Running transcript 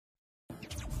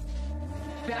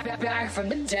back from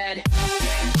the dead.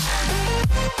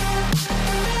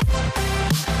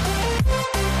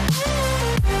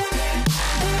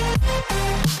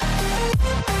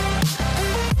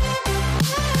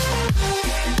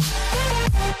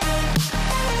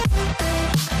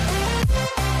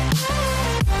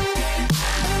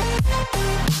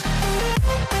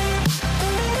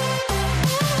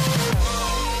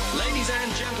 Ladies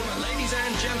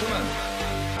and gentlemen,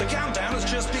 the countdown has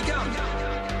just begun.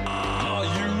 Are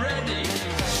you ready?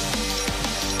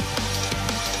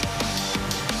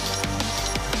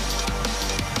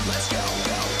 Let's go.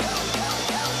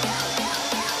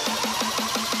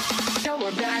 Now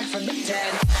we're back from the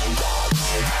dead.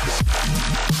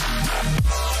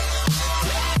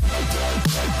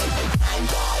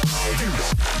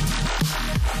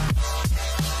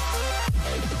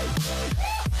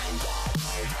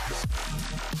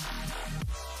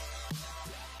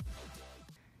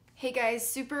 Hey guys,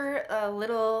 super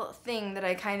little thing that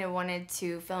I kind of wanted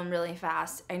to film really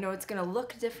fast. I know it's gonna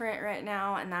look different right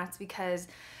now, and that's because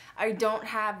I don't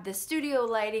have the studio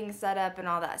lighting set up and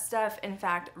all that stuff. In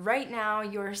fact, right now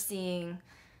you're seeing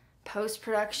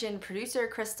post-production producer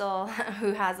Krystal,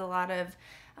 who has a lot of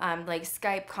like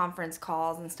Skype conference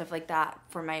calls and stuff like that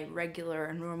for my regular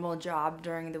and normal job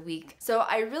during the week. So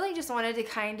I really just wanted to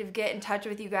kind of get in touch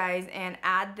with you guys and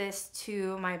add this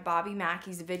to my Bobby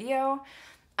Mackey's video.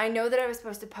 I know that I was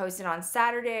supposed to post it on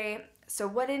Saturday, so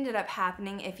what ended up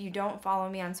happening, if you don't follow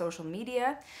me on social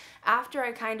media, after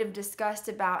I kind of discussed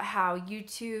about how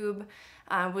YouTube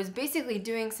was basically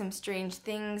doing some strange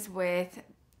things with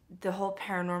the whole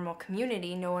paranormal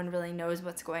community, no one really knows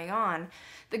what's going on.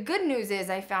 The good news is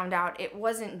I found out it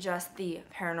wasn't just the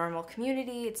paranormal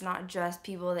community, it's not just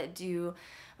people that do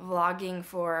vlogging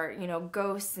for, you know,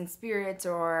 ghosts and spirits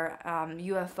or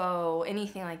UFO,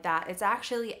 anything like that. It's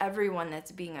actually everyone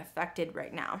that's being affected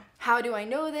right now. How do I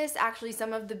know this? Actually,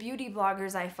 some of the beauty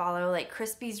bloggers I follow, like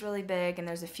Crispy's really big, and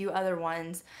there's a few other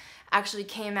ones, actually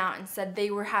came out and said they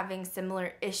were having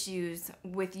similar issues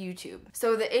with YouTube.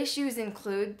 So the issues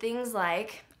include things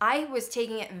like, I was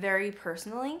taking it very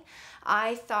personally.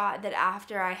 I thought that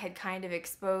after I had kind of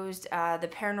exposed the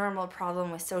paranormal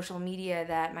problem with social media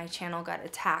that my channel got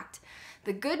attacked.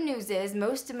 The good news is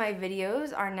most of my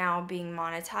videos are now being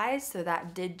monetized, so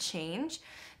that did change.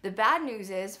 The bad news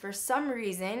is, for some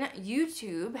reason,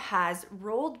 YouTube has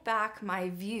rolled back my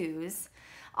views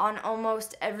on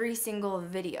almost every single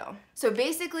video. So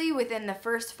basically within the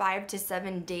first 5 to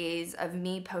 7 days of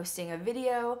me posting a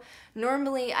video,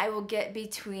 normally I will get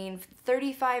between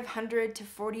 3,500 to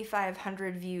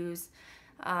 4,500 views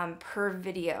per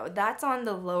video. That's on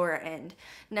the lower end.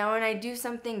 Now when I do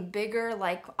something bigger,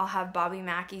 like I'll have Bobby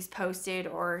Mackey's posted,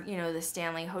 or you know, the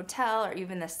Stanley Hotel, or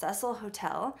even the Cecil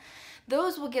Hotel,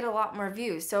 those will get a lot more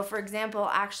views. So for example,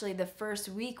 actually the first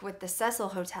week with the Cecil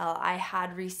Hotel, I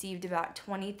had received about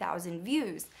 20,000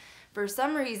 views. For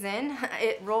some reason,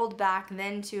 it rolled back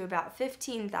then to about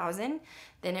 15,000,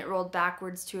 then it rolled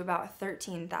backwards to about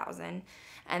 13,000.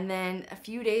 And then a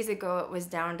few days ago, it was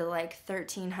down to like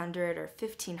 1,300 or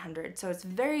 1,500. So it's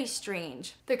very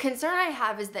strange. The concern I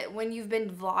have is that when you've been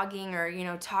vlogging or, you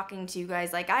know, talking to you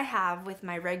guys like I have with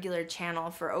my regular channel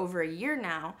for over a year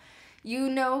now, you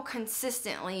know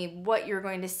consistently what you're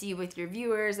going to see with your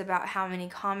viewers, about how many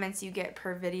comments you get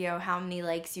per video, how many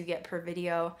likes you get per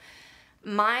video.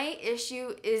 My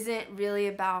issue isn't really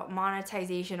about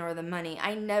monetization or the money.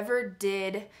 I never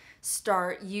did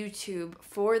start YouTube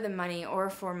for the money or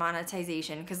for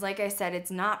monetization, because like I said, it's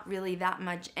not really that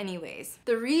much anyways.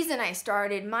 The reason I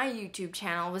started my YouTube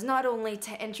channel was not only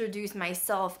to introduce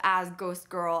myself as Ghost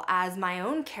Girl, as my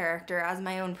own character, as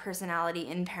my own personality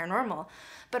in paranormal,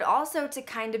 but also to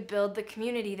kind of build the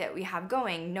community that we have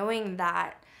going, knowing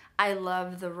that I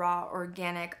love the raw,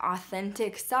 organic,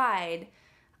 authentic side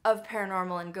of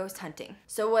paranormal and ghost hunting.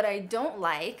 So what I don't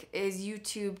like is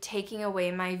YouTube taking away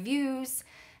my views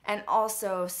and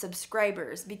also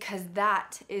subscribers, because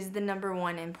that is the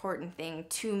 #1 important thing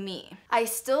to me. I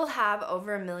still have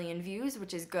over 1 million views,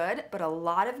 which is good, but a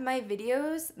lot of my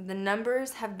videos, the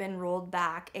numbers have been rolled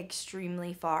back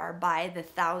extremely far by the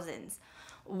thousands.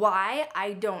 Why?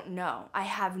 I don't know. I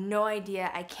have no idea.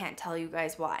 I can't tell you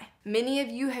guys why. Many of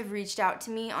you have reached out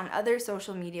to me on other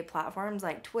social media platforms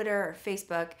like Twitter or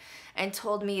Facebook and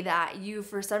told me that you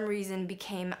for some reason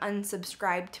became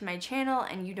unsubscribed to my channel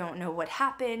and you don't know what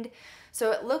happened.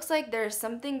 So it looks like there's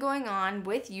something going on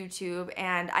with YouTube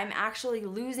and I'm actually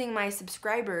losing my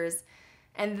subscribers,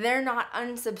 and they're not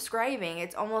unsubscribing.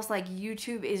 It's almost like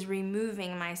YouTube is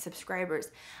removing my subscribers.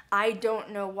 I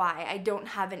don't know why. I don't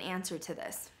have an answer to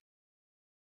this.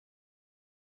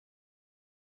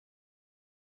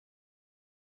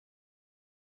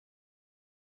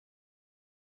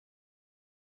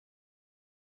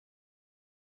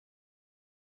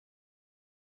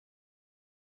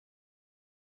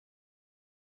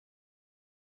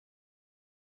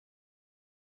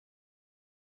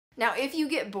 Now, if you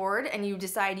get bored and you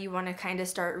decide you want to kind of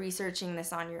start researching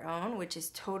this on your own, which is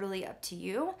totally up to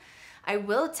you, I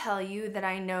will tell you that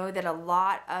I know that a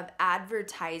lot of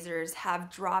advertisers have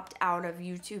dropped out of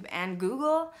YouTube and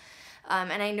Google.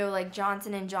 And I know like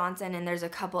Johnson & Johnson, and there's a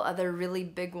couple other really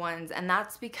big ones, and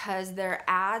that's because their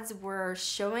ads were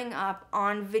showing up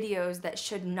on videos that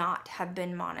should not have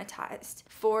been monetized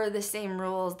for the same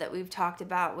rules that we've talked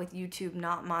about with YouTube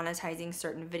not monetizing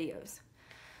certain videos.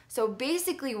 So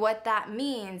basically what that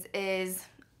means is,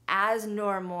 as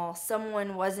normal,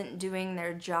 someone wasn't doing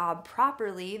their job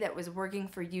properly that was working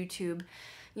for YouTube,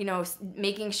 you know,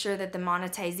 making sure that the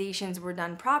monetizations were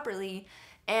done properly.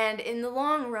 And in the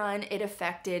long run, it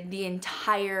affected the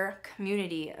entire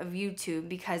community of YouTube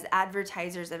because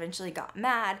advertisers eventually got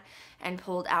mad and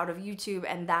pulled out of YouTube,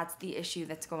 and that's the issue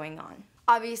that's going on.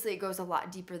 Obviously, it goes a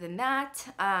lot deeper than that.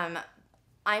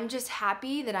 I'm just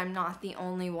happy that I'm not the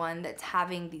only one that's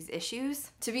having these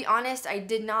issues. To be honest, I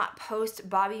did not post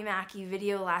Bobby Mackey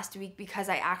video last week because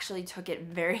I actually took it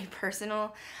very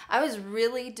personal. I was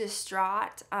really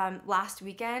distraught last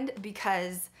weekend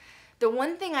because the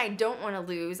one thing I don't want to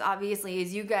lose, obviously,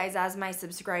 is you guys as my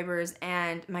subscribers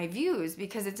and my views,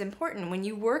 because it's important. When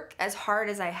you work as hard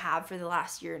as I have for the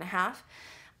last year and a half,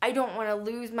 I don't want to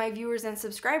lose my viewers and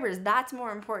subscribers. That's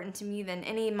more important to me than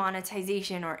any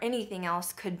monetization or anything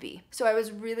else could be. So I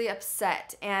was really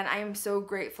upset, and I am so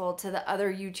grateful to the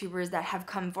other YouTubers that have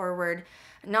come forward,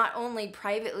 not only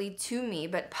privately to me,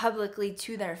 but publicly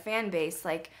to their fan base.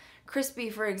 Like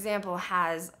Crispy, for example,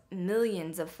 has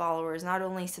millions of followers, not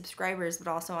only subscribers, but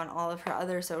also on all of her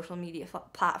other social media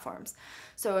platforms.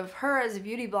 So if her as a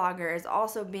beauty blogger is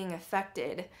also being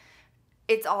affected,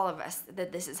 it's all of us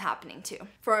that this is happening to.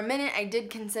 For a minute, I did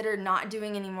consider not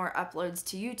doing any more uploads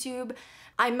to YouTube.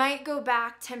 I might go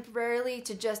back temporarily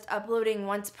to just uploading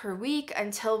once per week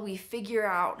until we figure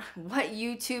out what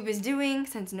YouTube is doing,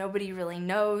 since nobody really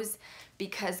knows,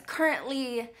 because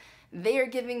currently they are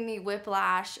giving me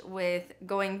whiplash with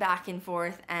going back and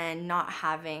forth and not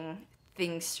having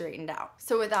things straightened out.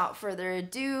 So without further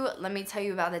ado, let me tell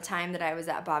you about the time that I was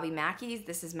at Bobby Mackey's.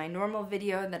 This is my normal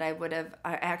video that I would have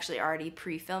actually already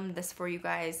pre-filmed this for you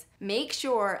guys. Make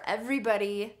sure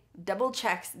everybody double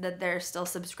checks that they're still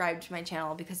subscribed to my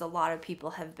channel, because a lot of people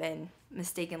have been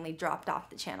mistakenly dropped off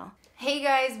the channel. Hey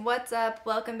guys, what's up?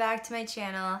 Welcome back to my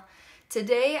channel.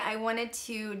 Today I wanted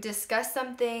to discuss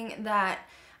something that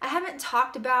I haven't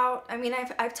talked about. I mean,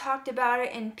 I've talked about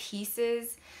it in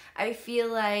pieces. I feel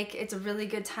like it's a really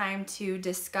good time to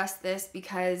discuss this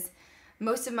because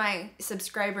most of my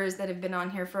subscribers that have been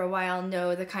on here for a while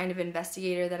know the kind of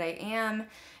investigator that I am.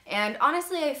 And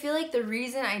honestly, I feel like the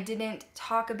reason I didn't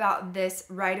talk about this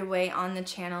right away on the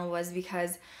channel was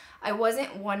because I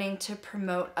wasn't wanting to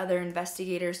promote other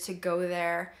investigators to go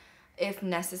there if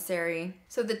necessary.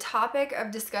 So the topic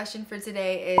of discussion for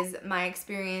today is my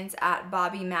experience at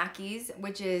Bobby Mackey's,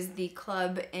 which is the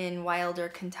club in Wilder,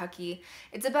 Kentucky.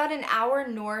 It's about an hour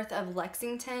north of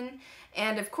Lexington,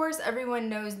 and of course everyone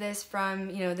knows this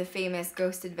from, you know, the famous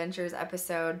Ghost Adventures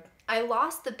episode. I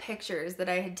lost the pictures that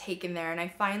I had taken there, and I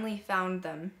finally found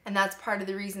them, and that's part of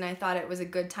the reason I thought it was a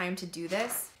good time to do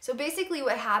this. So basically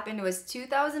what happened was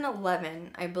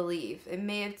 2011, I believe. It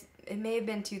may have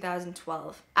been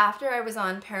 2012. After I was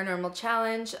on Paranormal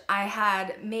Challenge, I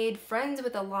had made friends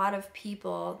with a lot of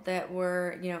people that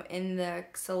were, you know, in the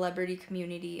celebrity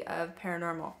community of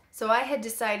paranormal. So I had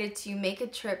decided to make a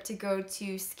trip to go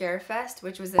to Scarefest,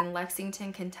 which was in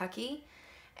Lexington, Kentucky,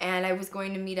 and I was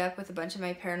going to meet up with a bunch of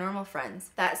my paranormal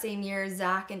friends. That same year,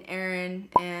 Zach and Aaron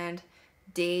and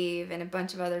Dave and a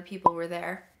bunch of other people were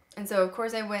there. And so of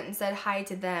course I went and said hi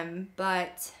to them,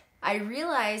 but I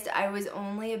realized I was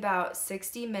only about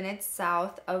 60 minutes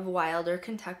south of Wilder,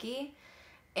 Kentucky,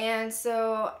 and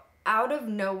so out of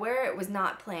nowhere, it was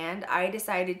not planned, I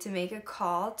decided to make a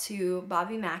call to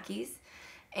Bobby Mackey's,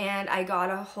 and I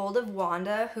got a hold of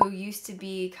Wanda, who used to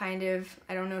be kind of,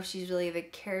 I don't know if she's really the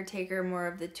caretaker, more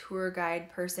of the tour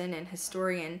guide person and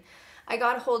historian. I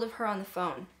got a hold of her on the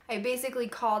phone. I basically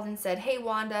called and said, hey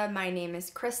Wanda, my name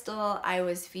is Krystal. I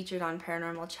was featured on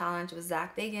Paranormal Challenge with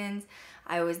Zach Bagans.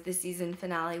 I was the season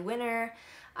finale winner.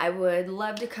 I would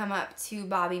love to come up to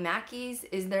Bobby Mackey's.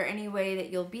 Is there any way that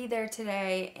you'll be there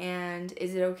today, and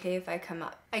is it okay if I come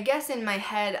up? I guess in my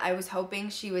head I was hoping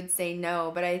she would say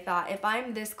no, but I thought if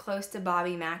I'm this close to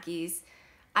Bobby Mackey's,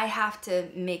 I have to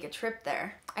make a trip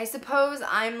there. I suppose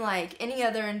I'm like any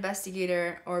other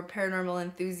investigator or paranormal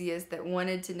enthusiast that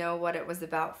wanted to know what it was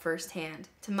about firsthand.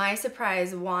 To my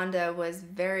surprise, Wanda was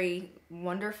very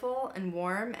wonderful and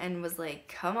warm and was like,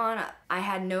 come on up. I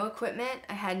had no equipment,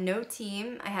 I had no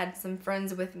team, I had some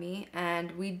friends with me,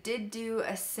 and we did do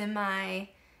a semi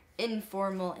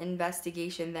informal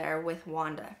investigation there with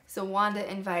Wanda. So Wanda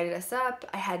invited us up.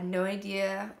 I had no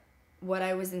idea what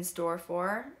I was in store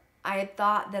for. I had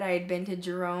thought that I had been to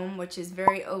Jerome, which is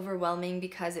very overwhelming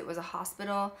because it was a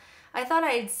hospital. I thought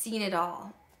I had seen it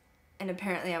all, and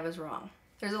apparently I was wrong.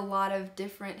 There's a lot of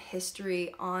different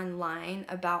history online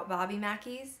about Bobby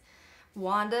Mackey's.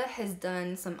 Wanda has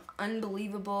done some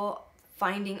unbelievable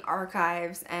finding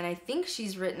archives, and I think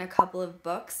she's written a couple of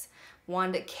books.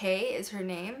 Wanda K is her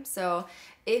name. So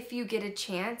if you get a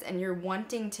chance and you're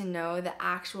wanting to know the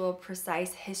actual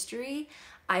precise history,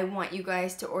 I want you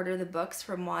guys to order the books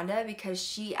from Wanda, because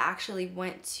she actually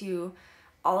went to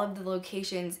all of the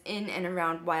locations in and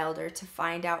around Wilder to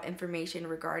find out information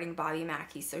regarding Bobby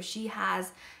Mackey. So she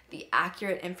has the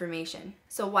accurate information.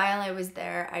 So while I was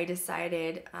there, I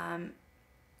decided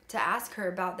to ask her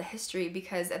about the history,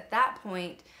 because at that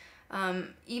point,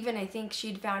 even I think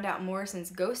she'd found out more since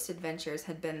Ghost Adventures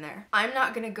had been there. I'm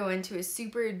not gonna go into a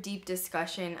super deep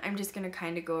discussion. I'm just gonna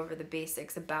kind of go over the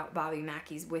basics about Bobby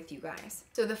Mackey's with you guys.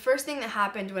 So the first thing that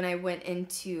happened when I went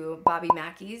into Bobby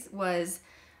Mackey's was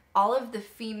all of the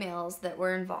females that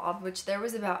were involved, which there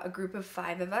was about a group of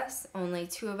 5 of us, only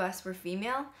 2 of us were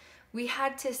female. We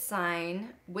had to sign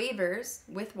waivers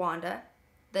with Wanda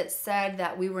that said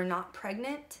that we were not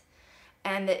pregnant,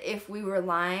 and that if we were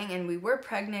lying and we were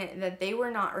pregnant, that they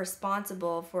were not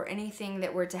responsible for anything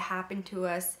that were to happen to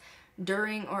us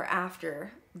during or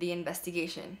after the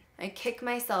investigation. I kick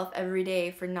myself every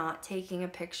day for not taking a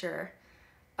picture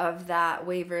of that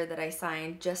waiver that I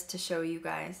signed just to show you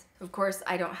guys. Of course,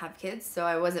 I don't have kids, so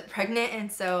I wasn't pregnant,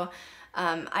 and so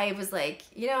I was like,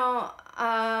 you know,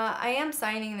 I am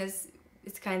signing this,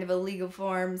 it's kind of a legal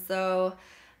form, so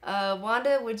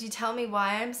Wanda, would you tell me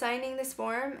why I'm signing this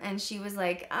form? And she was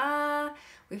like,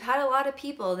 we've had a lot of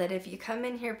people that if you come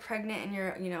in here pregnant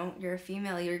and you're a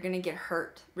female, you're gonna get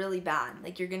hurt really bad.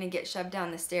 Like, you're gonna get shoved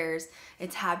down the stairs.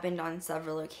 It's happened on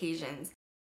several occasions.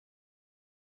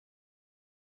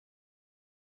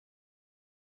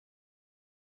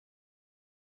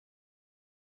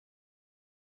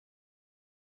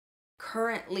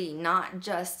 Currently, not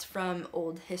just from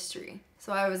old history.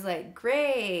 So I was like,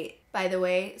 great. By the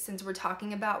way, since we're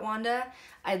talking about Wanda,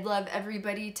 I'd love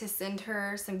everybody to send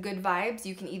her some good vibes.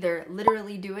 You can either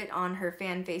literally do it on her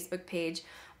fan Facebook page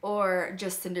or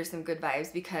just send her some good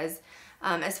vibes, because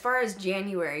as far as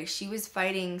January, she was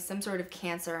fighting some sort of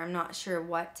cancer. I'm not sure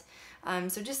what.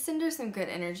 So just send her some good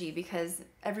energy, because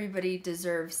everybody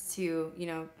deserves to, you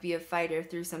know, be a fighter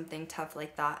through something tough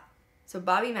like that. So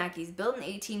Bobby Mackey's built in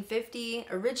 1850.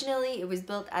 Originally, it was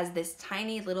built as this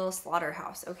tiny little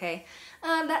slaughterhouse, okay?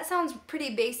 That sounds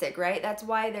pretty basic, right? That's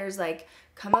why there's like,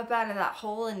 come up out of that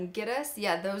hole and get us.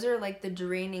 Yeah, those are like the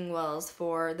draining wells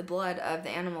for the blood of the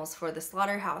animals for the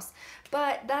slaughterhouse.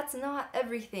 But that's not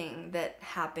everything that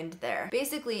happened there.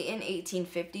 Basically, in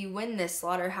 1850, when this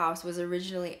slaughterhouse was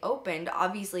originally opened,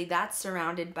 obviously that's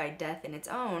surrounded by death in its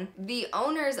own. The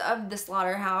owners of the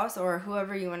slaughterhouse, or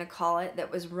whoever you want to call it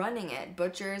that was running it,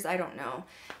 butchers, I don't know,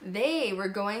 they were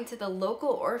going to the local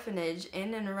orphanage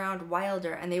in and around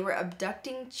Wilder, and they were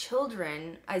abducting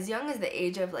children as young as the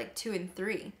age of like 2 and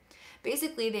 3.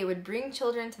 Basically, they would bring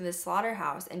children to the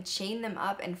slaughterhouse and chain them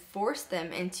up and force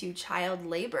them into child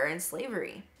labor and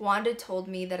slavery. Wanda told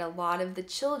me that a lot of the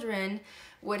children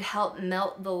would help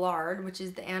melt the lard, which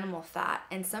is the animal fat,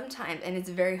 and sometimes, and it's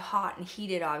very hot and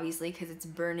heated obviously because it's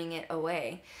burning it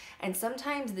away, and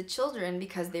sometimes the children,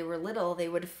 because they were little, they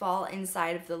would fall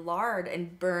inside of the lard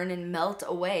and burn and melt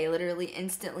away, literally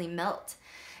instantly melt.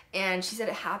 And she said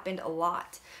it happened a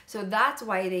lot. So that's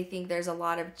why they think there's a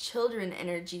lot of children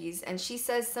energies. And she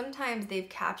says sometimes they've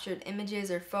captured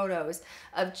images or photos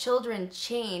of children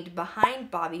chained behind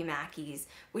Bobby Mackey's,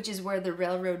 which is where the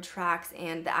railroad tracks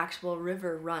and the actual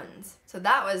river runs. So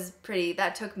that was pretty,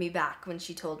 that took me back when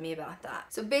she told me about that.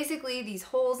 So basically these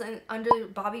holes under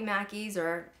Bobby Mackey's,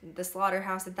 or the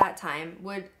slaughterhouse at that time,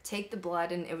 would take the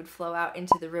blood and it would flow out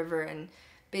into the river and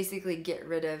basically get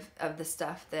rid of the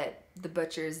stuff that the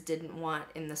butchers didn't want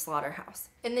in the slaughterhouse.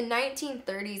 In the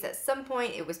 1930s, at some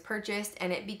point, it was purchased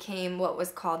and it became what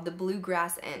was called the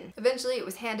Bluegrass Inn. Eventually, it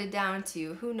was handed down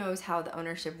to who knows how the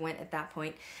ownership went at that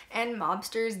point, and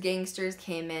mobsters, gangsters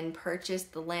came in,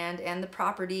 purchased the land and the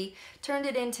property, turned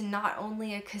it into not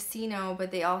only a casino,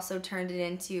 but they also turned it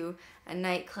into a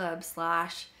nightclub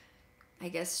slash, I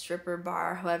guess, stripper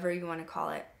bar, however you want to call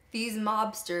it. These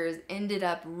mobsters ended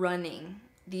up running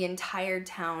the entire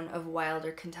town of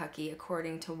Wilder, Kentucky,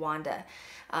 according to Wanda.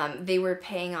 They were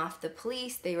paying off the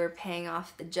police, they were paying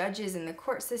off the judges in the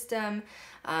court system,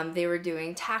 they were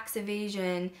doing tax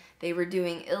evasion, they were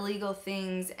doing illegal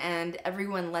things, and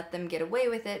everyone let them get away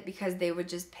with it because they would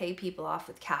just pay people off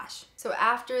with cash. So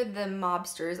after the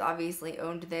mobsters obviously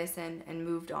owned this and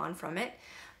moved on from it,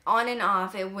 on and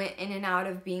off, it went in and out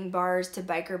of being bars to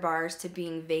biker bars to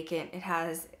being vacant. It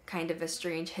has kind of a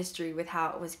strange history with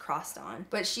how it was crossed on.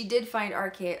 But she did find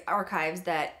archives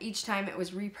that each time it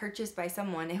was repurchased by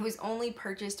someone, it was only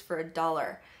purchased for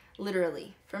 $1,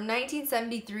 literally. From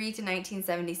 1973 to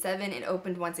 1977, it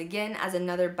opened once again as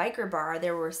another biker bar.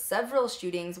 There were several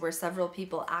shootings where several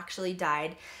people actually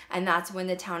died, and that's when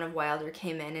the town of Wilder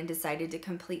came in and decided to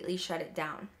completely shut it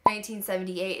down. In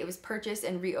 1978, it was purchased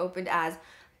and reopened as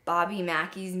Bobby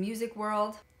Mackey's Music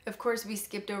World. Of course, we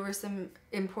skipped over some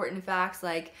important facts,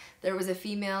 like there was a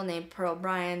female named Pearl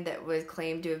Bryan that was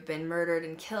claimed to have been murdered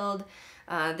and killed.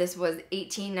 This was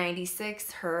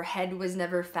 1896. Her head was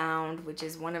never found, which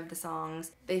is one of the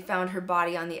songs. They found her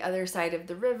body on the other side of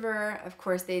the river. Of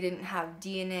course, they didn't have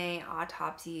DNA,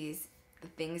 autopsies, the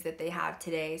things that they have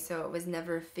today, so it was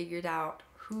never figured out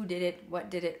who did it,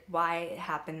 what did it, why it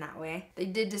happened that way. They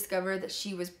did discover that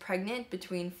she was pregnant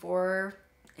between 4.5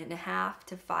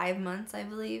 to 5 months, I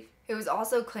believe. It was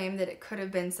also claimed that it could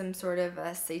have been some sort of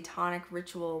a satanic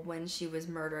ritual when she was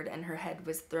murdered and her head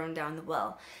was thrown down the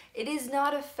well. It is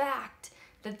not a fact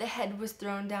that the head was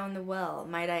thrown down the well,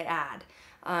 might I add.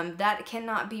 That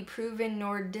cannot be proven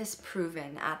nor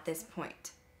disproven at this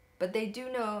point. But they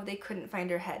do know they couldn't find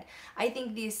her head. I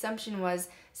think the assumption was,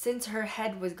 since her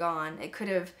head was gone, it could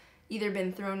have either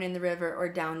been thrown in the river or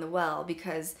down the well,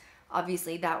 because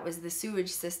obviously that was the sewage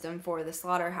system for the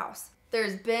slaughterhouse.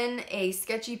 There's been a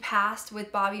sketchy past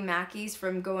with Bobby Mackey's,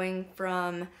 from going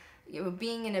from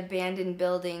being an abandoned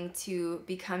building to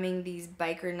becoming these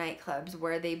biker nightclubs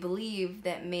where they believe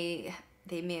that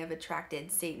they may have attracted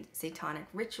satanic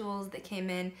rituals that came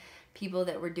in, people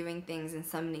that were doing things and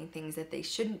summoning things that they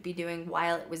shouldn't be doing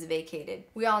while it was vacated.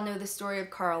 We all know the story of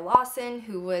Carl Lawson,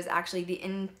 who was actually the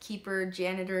innkeeper,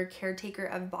 janitor, caretaker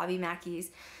of Bobby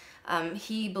Mackey's.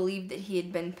 He believed that he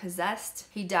had been possessed.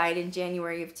 He died in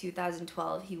January of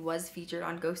 2012. He was featured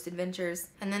on Ghost Adventures.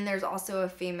 And then there's also a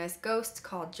famous ghost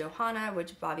called Johanna,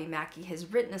 which Bobby Mackey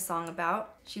has written a song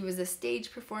about. She was a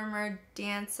stage performer,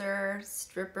 dancer,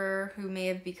 stripper who may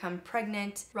have become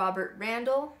pregnant. Robert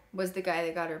Randall was the guy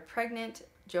that got her pregnant.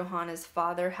 Johanna's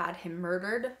father had him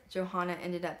murdered. Johanna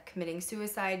ended up committing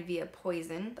suicide via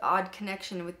poison. The odd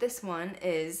connection with this one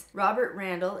is Robert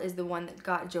Randall is the one that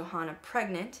got Johanna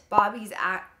pregnant.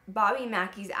 Bobby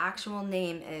Mackey's actual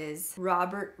name is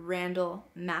Robert Randall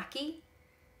Mackey.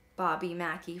 Bobby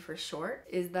Mackey for short.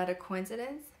 Is that a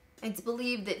coincidence? It's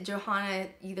believed that Johanna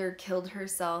either killed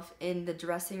herself in the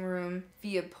dressing room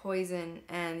via poison,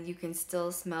 and you can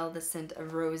still smell the scent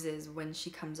of roses when she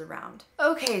comes around.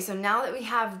 Okay, so now that we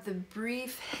have the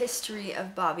brief history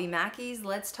of Bobby Mackey's,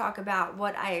 let's talk about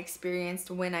what I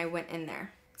experienced when I went in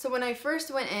there. So when I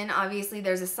first went in, obviously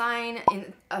there's a sign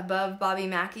above Bobby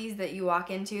Mackey's that you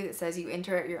walk into that says you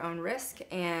enter at your own risk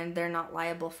and they're not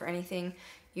liable for anything.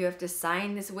 You have to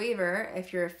sign this waiver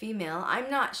if you're a female. I'm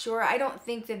not sure. I don't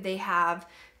think that they have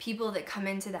people that come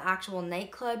into the actual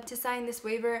nightclub to sign this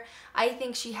waiver. I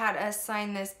think she had us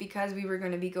sign this because we were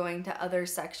going to be going to other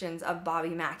sections of Bobby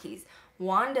Mackey's.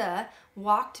 Wanda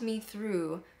walked me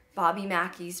through Bobby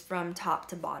Mackey's from top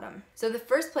to bottom. So the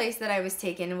first place that I was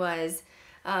taken was,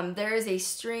 there is a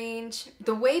strange,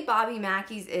 the way Bobby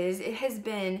Mackey's is, it has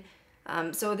been,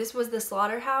 so this was the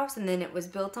slaughterhouse, and then it was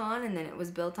built on, and then it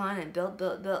was built on, and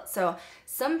built. So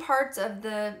some parts of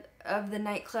the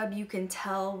nightclub you can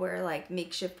tell where like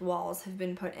makeshift walls have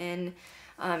been put in.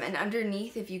 And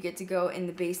underneath, if you get to go in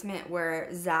the basement where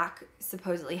Zach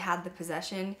supposedly had the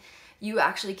possession, you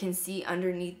actually can see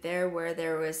underneath there where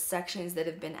there was sections that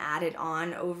have been added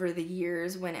on over the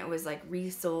years when it was like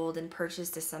resold and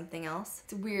purchased as something else.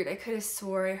 It's weird. I could have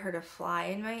swore I heard a fly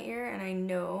in my ear, and I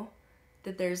know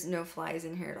that there's no flies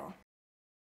in here at all.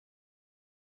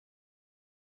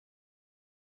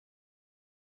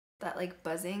 That like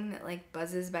buzzing that like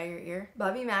buzzes by your ear.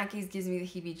 Bobby Mackey's gives me the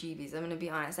heebie-jeebies. I'm gonna be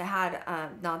honest. I had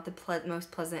not the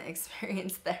most pleasant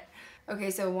experience there.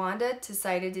 Okay, so Wanda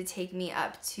decided to take me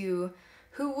up to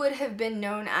who would have been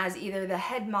known as either the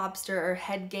head mobster or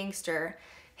head gangster.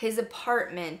 His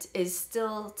apartment is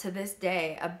still to this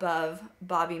day above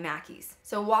Bobby Mackey's.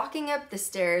 So walking up the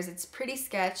stairs, it's pretty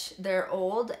sketch. They're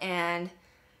old, and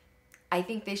I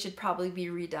think they should probably be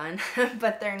redone,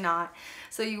 but they're not.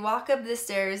 So you walk up the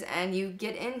stairs and you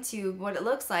get into what it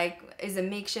looks like is a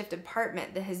makeshift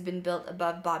apartment that has been built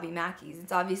above Bobby Mackey's.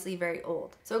 It's obviously very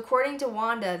old. So according to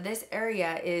Wanda, this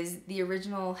area is the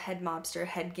original head mobster,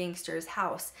 head gangster's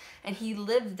house, and he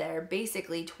lived there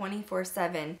basically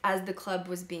 24/7 as the club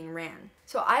was being ran.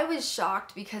 So I was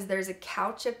shocked because there's a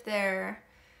couch up there.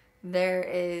 There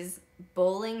is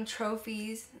bowling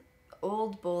trophies,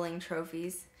 old bowling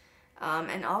trophies.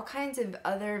 And all kinds of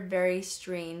other very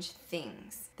strange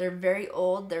things. They're very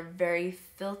old, they're very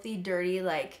filthy, dirty,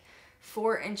 like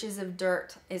 4 inches of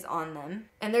dirt is on them.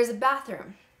 And there's a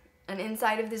bathroom. And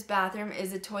inside of this bathroom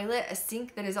is a toilet, a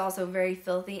sink that is also very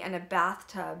filthy, and a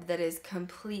bathtub that is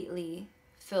completely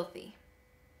filthy,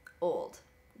 old,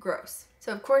 gross.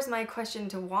 So of course my question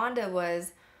to Wanda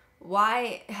was,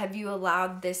 why have you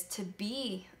allowed this to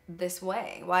be this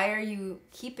way? Why are you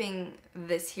keeping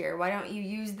this here? Why don't you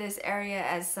use this area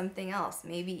as something else?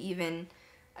 Maybe even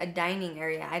a dining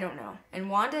area, I don't know. And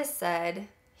Wanda said,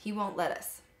 he won't let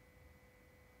us.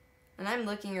 And I'm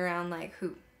looking around like,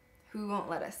 who? Who won't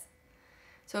let us?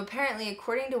 So apparently,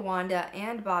 according to Wanda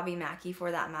and Bobby Mackey for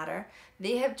that matter,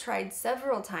 they have tried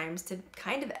several times to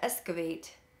kind of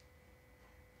excavate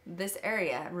this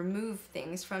area, remove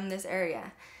things from this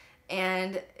area.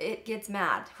 And it gets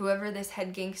mad. Whoever this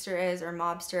head gangster is or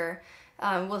mobster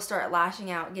will start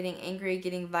lashing out, getting angry,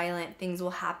 getting violent. Things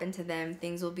will happen to them.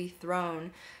 Things will be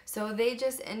thrown. So they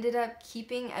just ended up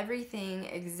keeping everything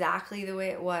exactly the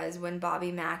way it was when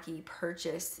Bobby Mackey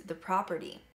purchased the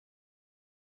property.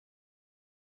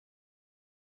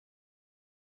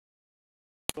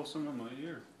 Some of my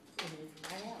ear.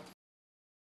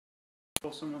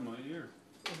 Some of my ear.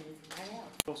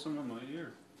 Some of my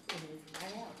ear.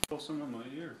 Some of my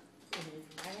ear.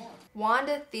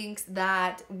 Wanda thinks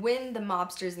that when the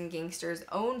mobsters and gangsters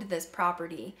owned this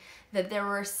property, that there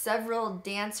were several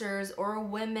dancers or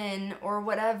women or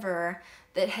whatever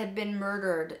that had been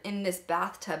murdered in this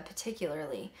bathtub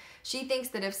particularly. She thinks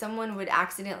that if someone would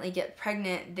accidentally get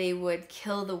pregnant, they would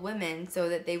kill the women so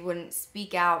that they wouldn't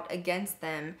speak out against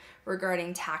them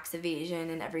regarding tax evasion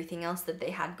and everything else that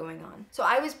they had going on. So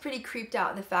I was pretty creeped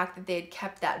out the fact that they had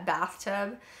kept that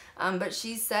bathtub. But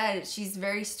she said she's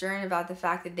very stern about the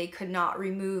fact that they could not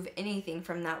remove anything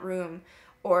from that room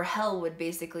or hell would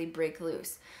basically break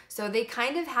loose. So they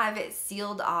kind of have it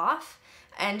sealed off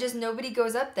and just nobody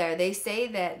goes up there. They say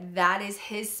that that is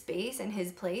his space and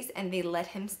his place and they let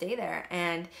him stay there.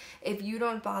 And if you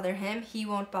don't bother him, he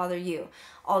won't bother you.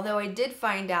 Although I did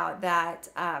find out that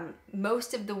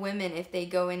most of the women, if they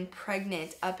go in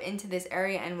pregnant up into this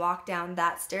area and walk down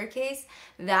that staircase,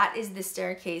 that is the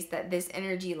staircase that this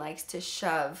energy likes to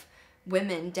shove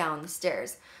women down the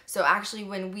stairs. So actually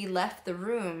when we left the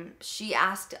room, she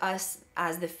asked us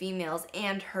as the females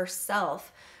and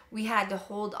herself, we had to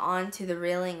hold on to the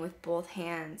railing with both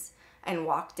hands and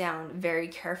walk down very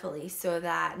carefully so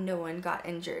that no one got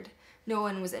injured. No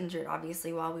one was injured,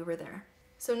 obviously, while we were there.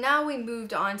 So now we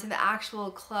moved on to the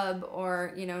actual club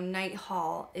or, you know, night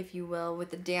hall, if you will, with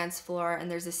the dance floor,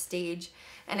 and there's a stage.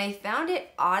 And I found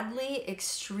it oddly,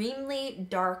 extremely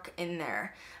dark in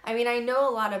there. I mean, I know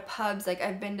a lot of pubs, like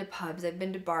I've been to pubs, I've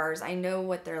been to bars, I know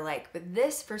what they're like. But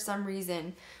this, for some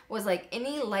reason, was like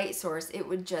any light source, it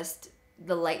would just,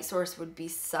 the light source would be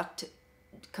sucked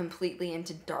completely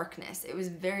into darkness. It was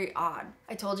very odd.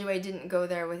 I told you I didn't go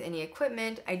there with any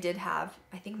equipment. I did have,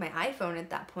 I think my iPhone at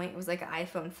that point, it was like an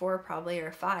iPhone 4 probably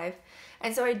or 5.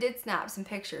 And so I did snap some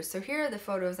pictures. So here are the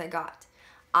photos I got.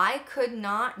 I could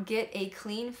not get a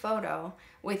clean photo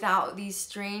without these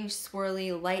strange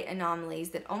swirly light anomalies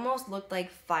that almost looked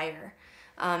like fire.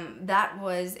 That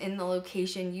was in the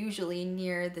location usually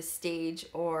near the stage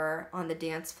or on the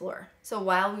dance floor. So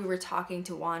while we were talking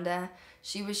to Wanda,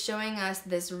 she was showing us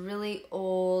this really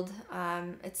old,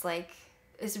 it's like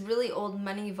this really old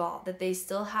money vault that they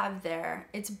still have there.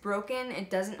 It's broken,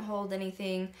 it doesn't hold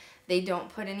anything, they don't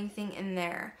put anything in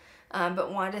there.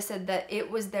 But Wanda said that it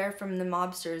was there from the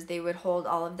mobsters. They would hold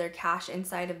all of their cash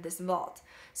inside of this vault.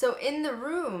 So in the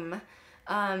room,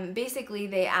 basically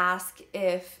they ask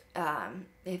if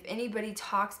anybody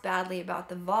talks badly about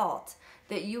the vault,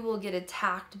 that you will get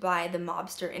attacked by the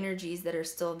mobster energies that are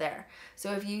still there.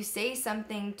 So if you say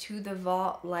something to the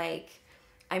vault like,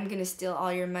 I'm gonna steal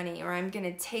all your money, or I'm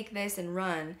gonna take this and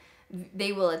run,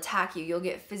 they will attack you. You'll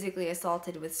get physically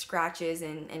assaulted with scratches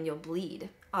and you'll bleed.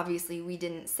 Obviously we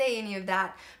didn't say any of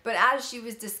that, but as she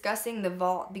was discussing the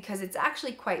vault, because it's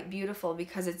actually quite beautiful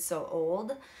because it's so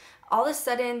old, all of a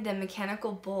sudden the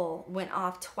mechanical bull went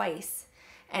off twice.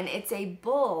 And it's a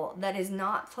bull that is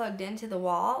not plugged into the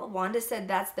wall. Wanda said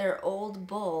that's their old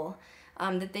bull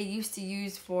that they used to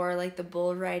use for like the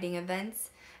bull riding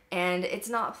events. And it's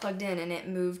not plugged in, and it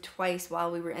moved twice while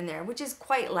we were in there, which is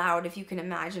quite loud if you can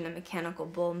imagine a mechanical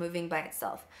bull moving by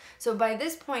itself. So by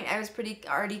this point, I was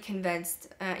already convinced,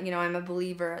 you know, I'm a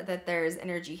believer that there's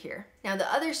energy here. Now, the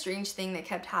other strange thing that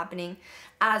kept happening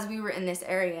as we were in this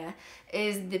area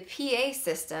is the PA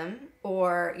system,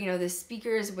 or, you know, the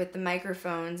speakers with the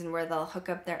microphones and where they'll hook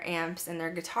up their amps and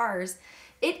their guitars.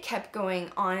 It kept going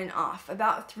on and off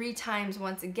about 3 times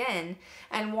once again,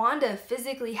 and Wanda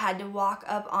physically had to walk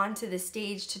up onto the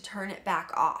stage to turn it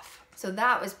back off. So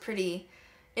that was pretty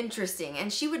interesting,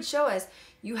 and she would show us,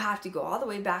 you have to go all the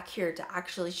way back here to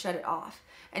actually shut it off.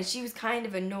 And she was kind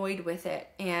of annoyed with it,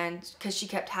 and because she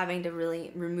kept having to really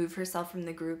remove herself from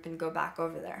the group and go back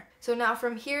over there. So now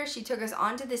from here, she took us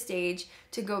onto the stage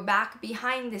to go back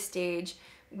behind the stage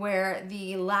where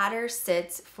the ladder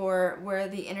sits for where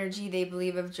the energy they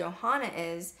believe of Johanna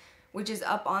is, which is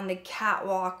up on the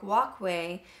catwalk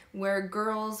walkway where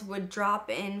girls would drop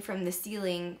in from the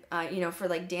ceiling, you know, for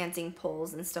like dancing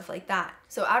poles and stuff like that.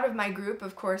 So out of my group,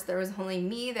 of course, there was only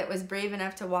me that was brave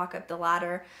enough to walk up the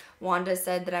ladder. Wanda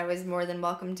said that I was more than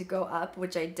welcome to go up,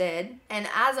 which I did. And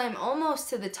as I'm almost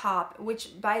to the top,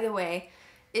 which by the way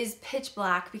is pitch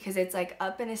black because it's like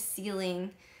up in a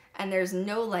ceiling and there's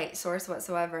no light source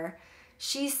whatsoever,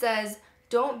 she says,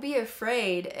 don't be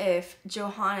afraid if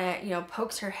Johanna, you know,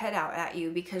 pokes her head out at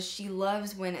you, because she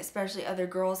loves when especially other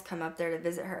girls come up there to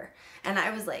visit her. And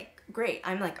I was like, great,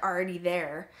 I'm like already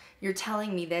there. You're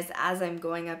telling me this as I'm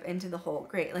going up into the hole.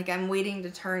 Great, like I'm waiting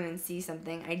to turn and see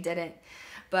something. I didn't.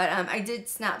 But I did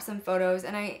snap some photos,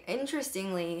 and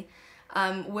interestingly,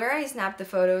 where I snapped the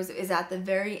photos is at the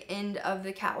very end of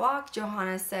the catwalk.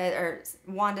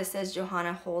 Wanda says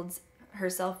Johanna holds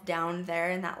herself down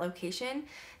there in that location.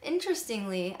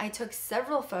 Interestingly, I took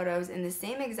several photos in the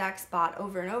same exact spot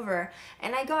over and over,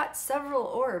 and I got several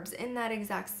orbs in that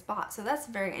exact spot. So that's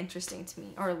very interesting to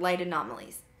me, or light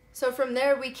anomalies. So from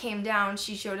there we came down.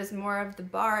 She showed us more of the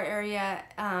bar area,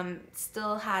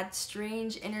 still had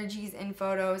strange energies in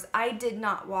photos. I did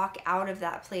not walk out of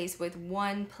that place with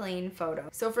one plain photo.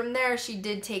 So from there she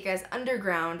did take us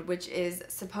underground, which is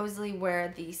supposedly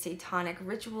where the satanic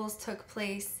rituals took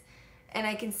place. And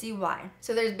I can see why.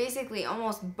 So there's basically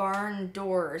almost barn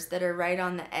doors that are right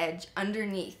on the edge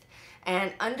underneath.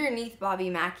 And underneath Bobby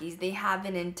Mackey's, they have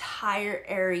an entire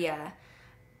area,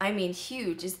 I mean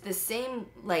huge. It's the same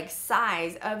like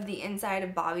size of the inside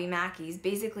of Bobby Mackey's,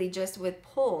 basically just with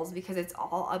poles, because it's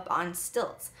all up on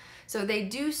stilts. So they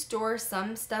do store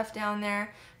some stuff down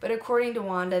there, but according to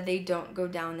Wanda, they don't go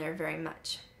down there very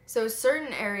much. So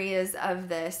certain areas of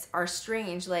this are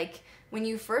strange, like when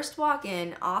you first walk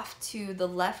in off to the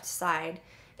left side,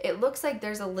 it looks like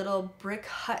there's a little brick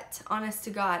hut, honest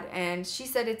to God. And she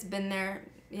said it's been there,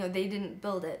 you know, they didn't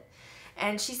build it.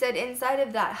 And she said inside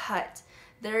of that hut,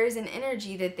 there is an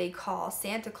energy that they call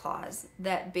Santa Claus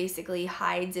that basically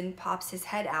hides and pops his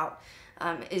head out,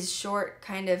 is short,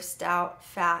 kind of stout,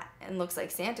 fat, and looks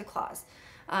like Santa Claus.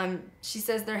 She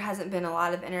says there hasn't been a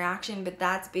lot of interaction, but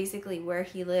that's basically where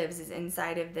he lives, is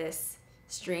inside of this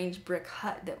strange brick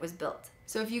hut that was built.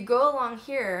 So if you go along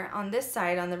here on this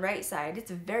side, on the right side, it's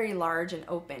a very large and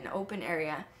open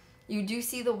area. You do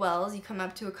see the wells. You come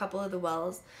up to a couple of the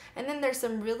wells, and then there's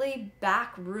some really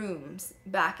back rooms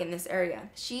back in this area.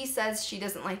 She says she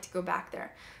doesn't like to go back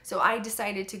there, so I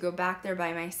decided to go back there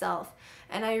by myself,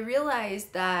 and I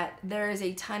realized that there is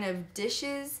a ton of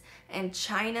dishes and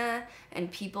china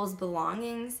and people's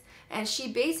belongings. And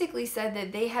she basically said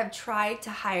that they have tried to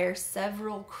hire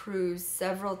several crews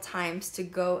several times to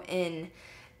go in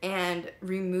and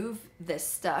remove this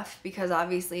stuff, because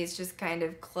obviously it's just kind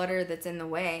of clutter that's in the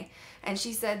way. And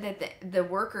she said that the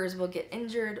workers will get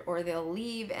injured or they'll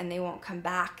leave and they won't come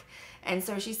back. And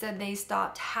so she said they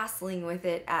stopped hassling with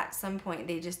it at some point.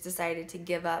 They just decided to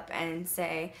give up and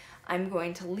say, I'm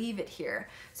going to leave it here.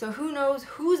 So who knows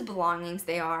whose belongings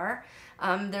they are.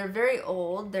 They're very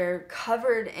old. They're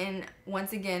covered in,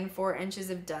 once again, 4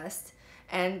 inches of dust.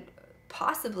 And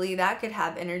possibly that could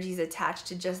have energies attached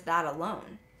to just that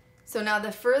alone. So now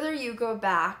the further you go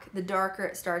back, the darker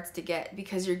it starts to get,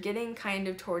 because you're getting kind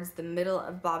of towards the middle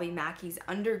of Bobby Mackey's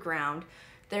underground.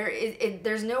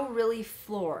 There's no really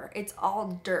floor. It's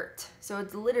all dirt. So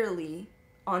it's literally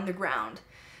on the ground.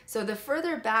 So the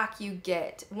further back you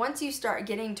get, once you start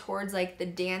getting towards like the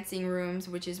dancing rooms,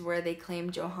 which is where they claim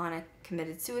Johanna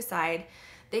committed suicide,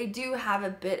 they do have a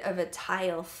bit of a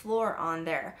tile floor on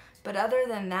there. But other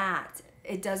than that,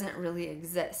 it doesn't really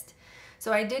exist.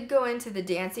 So I did go into the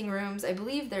dancing rooms. I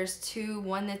believe there's 2,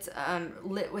 one that's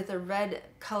lit with a red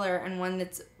color and one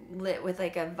that's lit with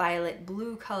like a violet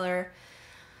blue color.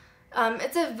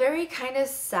 It's a very kind of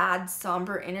sad,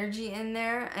 somber energy in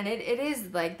there, and it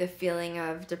is like the feeling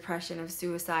of depression, of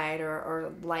suicide,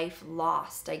 or life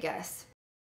lost, I guess.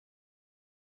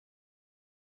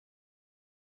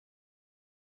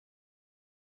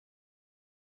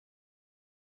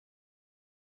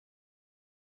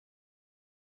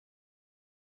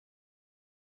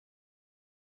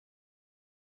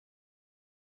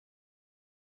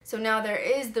 So now there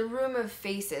is the Room of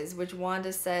Faces, which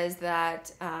Wanda says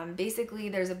that basically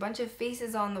there's a bunch of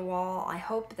faces on the wall. I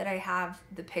hope that I have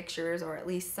the pictures, or at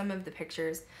least some of the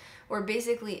pictures, where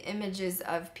basically images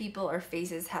of people or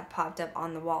faces have popped up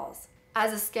on the walls.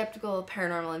 As a skeptical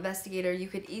paranormal investigator, you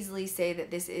could easily say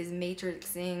that this is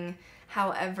matrixing.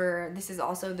 However, this is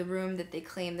also the room that they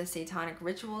claim the satanic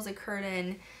rituals occurred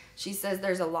in. She says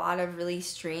there's a lot of really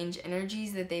strange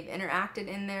energies that they've interacted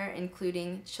in there,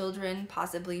 including children,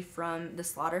 possibly from the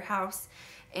slaughterhouse,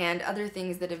 and other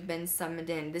things that have been summoned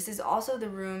in. This is also the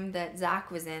room that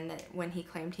Zach was in when he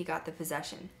claimed he got the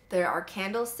possession. There are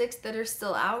candlesticks that are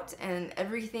still out, and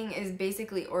everything is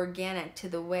basically organic to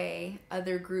the way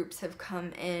other groups have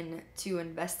come in to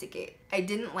investigate. I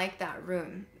didn't like that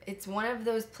room. It's one of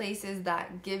those places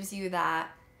that gives you that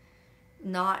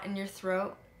knot in your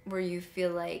throat where you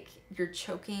feel like you're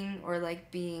choking or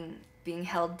like being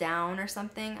held down or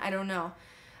something. I don't know.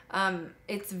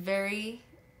 It's very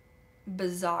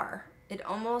bizarre. It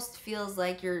almost feels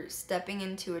like you're stepping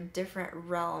into a different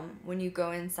realm when you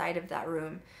go inside of that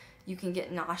room. You can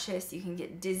get nauseous, you can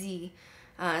get dizzy,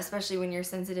 especially when you're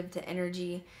sensitive to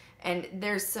energy. And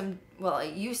there's some, well,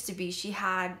 it used to be, she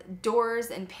had doors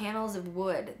and panels of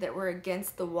wood that were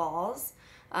against the walls.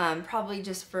 Probably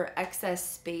just for excess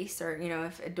space, or, you know,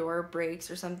 if a door breaks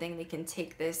or something, they can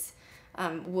take this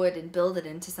wood and build it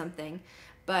into something.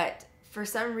 But for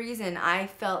some reason, I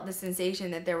felt the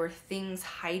sensation that there were things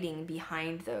hiding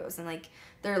behind those, and like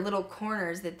there are little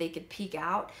corners that they could peek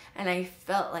out, and I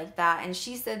felt like that. And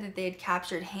she said that they had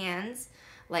captured hands,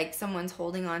 like someone's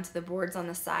holding onto the boards on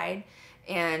the side,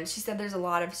 and she said there's a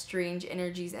lot of strange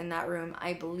energies in that room.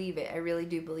 I believe it. I really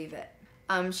do believe it.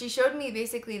 She showed me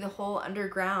basically the whole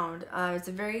underground. It's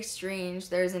very strange.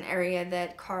 There's an area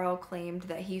that Carl claimed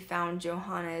that he found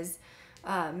Johanna's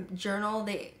journal.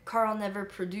 Carl never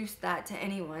produced that to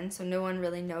anyone, so no one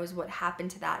really knows what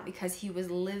happened to that because he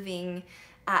was living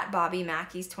at Bobby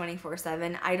Mackey's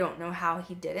 24/7. I don't know how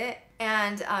he did it.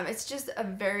 And it's just a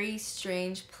very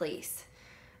strange place.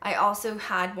 I also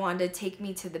had Wanda take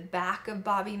me to the back of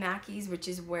Bobby Mackey's, which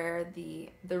is where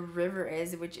the river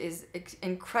is, which is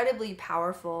incredibly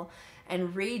powerful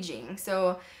and raging.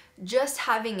 So just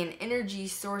having an energy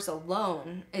source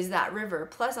alone is that river.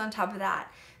 Plus, on top of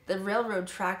that, the railroad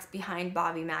tracks behind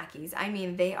Bobby Mackey's, I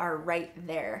mean, they are right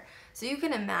there. So you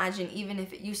can imagine, even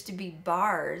if it used to be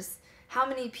bars, how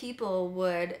many people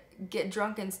would get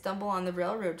drunk and stumble on the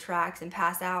railroad tracks and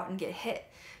pass out and get hit.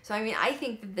 So, I mean, I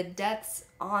think that the deaths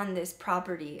on this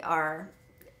property are,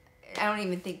 I don't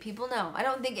even think people know. I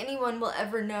don't think anyone will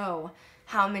ever know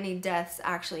how many deaths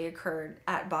actually occurred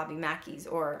at Bobby Mackey's,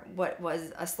 or what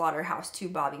was a slaughterhouse to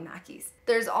Bobby Mackey's.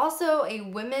 There's also a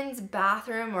women's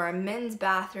bathroom or a men's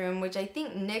bathroom, which I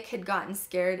think Nick had gotten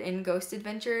scared in Ghost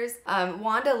Adventures.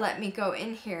 Wanda let me go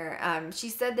in here. She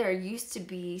said there used to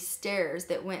be stairs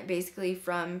that went basically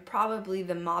from probably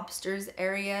the mobsters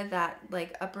area, that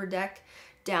like upper deck,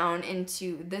 down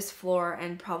into this floor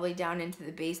and probably down into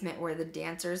the basement where the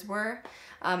dancers were.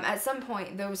 At some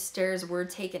point, those stairs were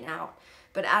taken out.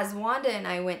 But as Wanda and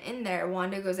I went in there,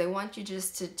 Wanda goes, I want you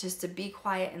just to be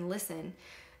quiet and listen.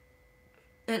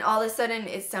 And all of a sudden,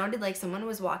 it sounded like someone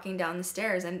was walking down the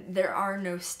stairs, and there are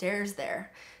no stairs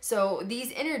there. So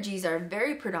these energies are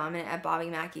very predominant at Bobby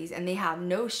Mackey's, and they have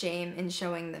no shame in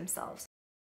showing themselves.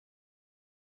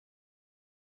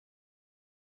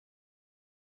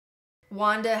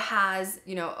 Wanda has,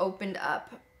 you know, opened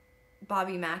up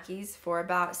Bobby Mackey's for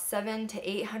about $700 to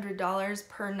 $800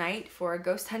 per night for a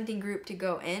ghost hunting group to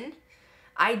go in.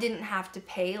 I didn't have to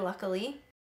pay, luckily.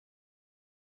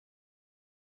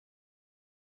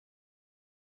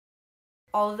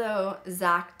 Although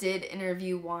Zach did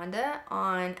interview Wanda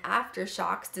on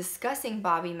Aftershocks discussing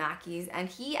Bobby Mackey's, and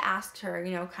he asked her,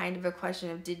 you know, kind of a question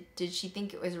of did she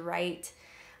think it was right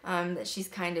that she's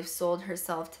kind of sold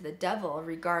herself to the devil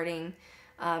regarding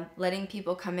letting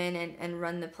people come in and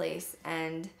run the place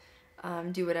and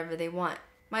do whatever they want.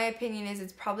 My opinion is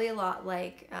it's probably a lot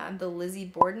like the Lizzie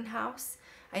Borden house.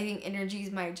 I think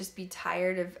energies might just be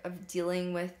tired of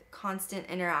dealing with constant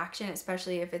interaction,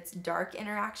 especially if it's dark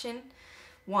interaction.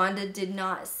 Wanda did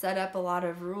not set up a lot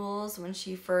of rules when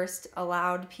she first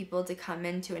allowed people to come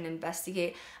in to and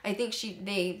investigate. I think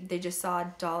they just saw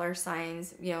dollar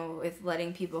signs, you know, with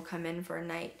letting people come in for a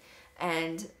night.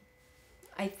 And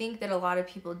I think that a lot of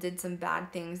people did some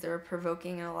bad things that were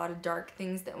provoking and a lot of dark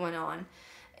things that went on.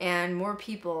 And more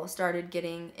people started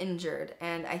getting injured.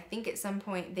 And I think at some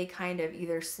point they kind of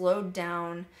either slowed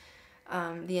down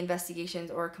the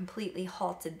investigations or completely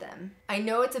halted them. I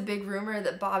know it's a big rumor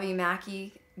that Bobby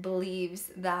Mackey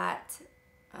believes that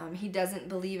he doesn't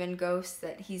believe in ghosts,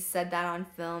 that he's said that on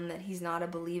film, that he's not a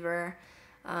believer,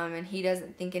 and he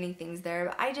doesn't think anything's there.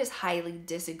 But I just highly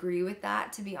disagree with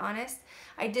that, to be honest.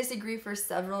 I disagree for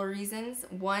several reasons.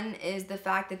 One is the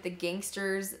fact that the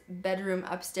gangster's bedroom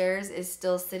upstairs is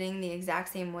still sitting the exact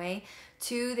same way.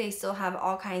 Two, they still have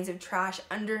all kinds of trash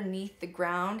underneath the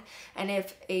ground. And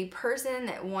if a person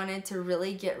that wanted to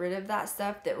really get rid of that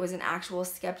stuff, that was an actual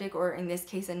skeptic, or in this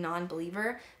case a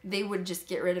non-believer, they would just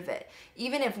get rid of it.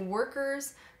 Even if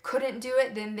workers couldn't do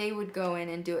it, then they would go in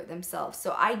and do it themselves.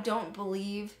 So I don't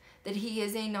believe that he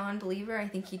is a non-believer. I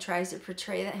think he tries to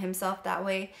portray that himself that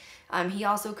way. He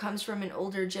also comes from an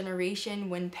older generation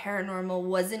when paranormal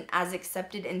wasn't as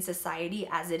accepted in society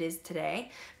as it is today,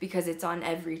 because it's on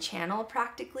every channel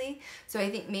practically. So I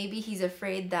think maybe he's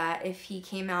afraid that if he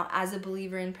came out as a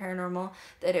believer in paranormal,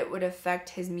 that it would affect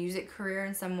his music career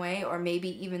in some way, or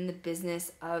maybe even the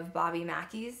business of Bobby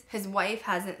Mackey's. His wife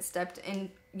hasn't stepped in,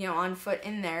 you know, on foot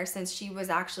in there since she was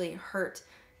actually hurt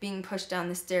being pushed down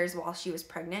the stairs while she was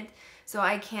pregnant. So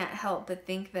I can't help but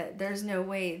think that there's no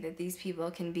way that these people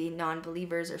can be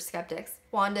non-believers or skeptics.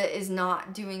 Wanda is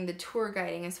not doing the tour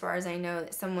guiding, as far as I know,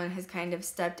 that someone has kind of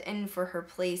stepped in for her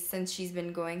place since she's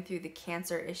been going through the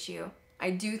cancer issue. I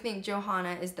do think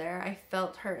Johanna is there. I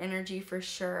felt her energy for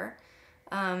sure.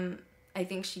 I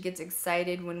think she gets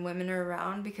excited when women are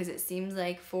around, because it seems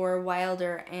like for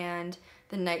Wilder and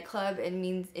the nightclub,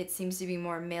 it seems to be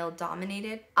more male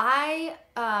dominated. I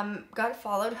got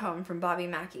followed home from Bobby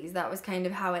Mackey's. That was kind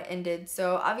of how it ended.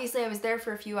 So obviously I was there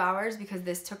for a few hours because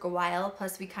this took a while,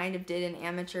 plus we kind of did an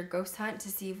amateur ghost hunt to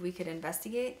see if we could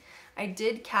investigate. I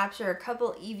did capture a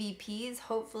couple EVPs.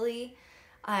 Hopefully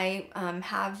I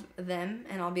have them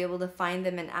and I'll be able to find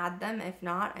them and add them. If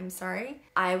not, I'm sorry.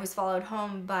 I was followed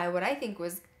home by what I think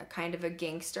was a kind of a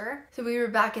gangster. So we were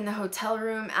back in the hotel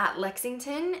room at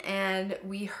Lexington, and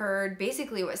we heard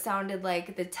basically what sounded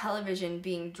like the television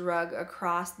being drug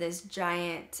across this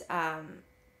giant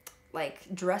like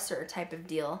dresser type of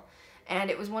deal. And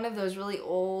it was one of those really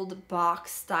old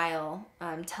box style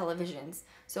televisions.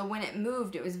 So when it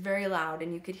moved, it was very loud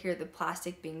and you could hear the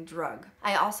plastic being drug.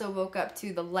 I also woke up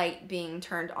to the light being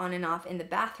turned on and off in the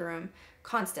bathroom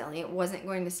constantly. It wasn't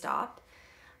going to stop.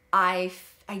 I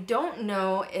don't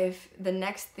know if the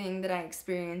next thing that I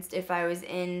experienced, if I was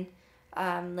in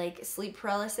like sleep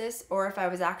paralysis or if I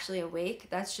was actually awake.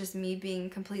 That's just me being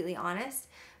completely honest.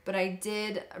 But I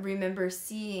did remember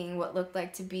seeing what looked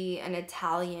like to be an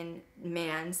Italian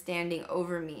man standing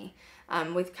over me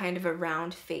with kind of a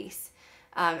round face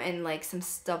and like some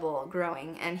stubble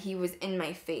growing, and he was in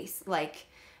my face. Like,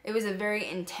 it was a very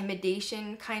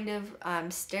intimidation kind of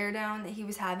stare down that he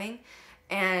was having.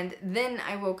 And then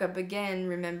I woke up again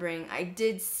remembering I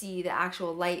did see the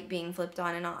actual light being flipped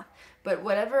on and off. But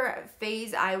whatever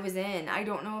phase I was in, I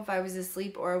don't know if I was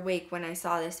asleep or awake when I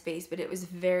saw this face, but it was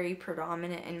very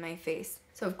predominant in my face.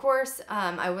 So of course,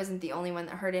 I wasn't the only one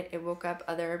that heard it. It woke up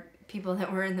other people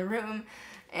that were in the room,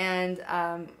 and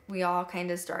we all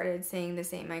kind of started saying the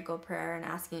St. Michael prayer and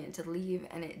asking it to leave,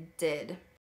 and it did.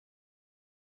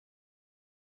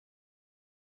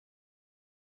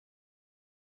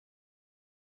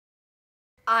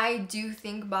 I do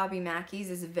think Bobby Mackey's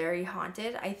is very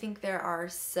haunted. I think there are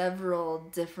several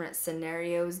different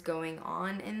scenarios going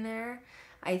on in there.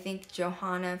 I think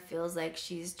Johanna feels like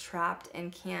she's trapped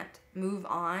and can't move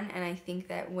on, and I think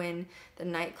that when the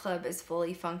nightclub is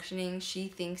fully functioning, she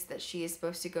thinks that she is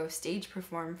supposed to go stage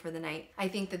perform for the night. I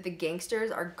think that the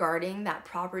gangsters are guarding that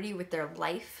property with their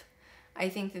life. I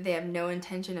think that they have no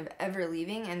intention of ever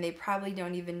leaving, and they probably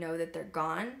don't even know that they're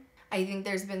gone. I think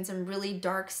there's been some really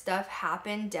dark stuff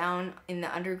happen down in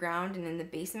the underground and in the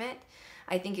basement.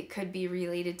 I think it could be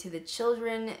related to the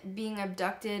children being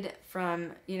abducted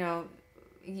from, you know,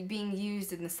 being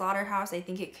used in the slaughterhouse. I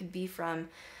think it could be from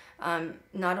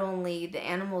not only the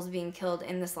animals being killed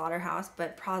in the slaughterhouse,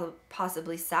 but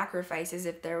possibly sacrifices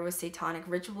if there was satanic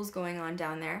rituals going on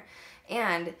down there.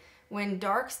 And when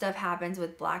dark stuff happens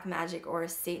with black magic or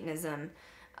Satanism,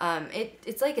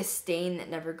 it's like a stain that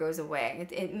never goes away.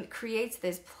 It creates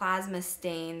this plasma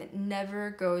stain that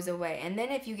never goes away. And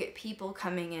then if you get people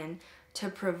coming in to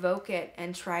provoke it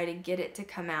and try to get it to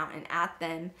come out and at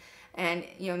them. And,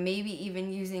 you know, maybe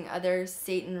even using other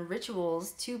Satan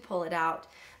rituals to pull it out.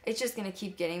 It's just going to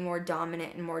keep getting more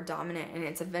dominant, and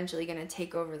it's eventually going to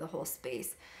take over the whole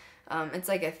space. It's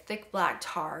like a thick black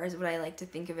tar is what I like to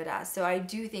think of it as. So I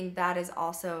do think that is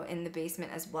also in the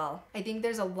basement as well. I think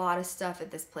there's a lot of stuff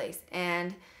at this place,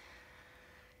 and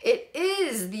it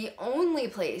is the only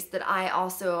place that I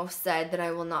also said that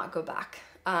I will not go back.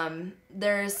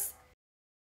 There's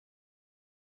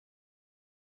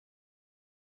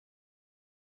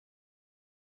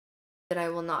that I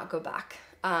will not go back.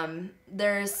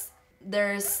 There's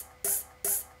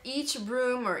each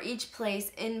room or each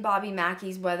place in Bobby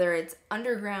Mackey's, whether it's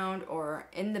underground or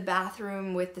in the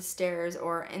bathroom with the stairs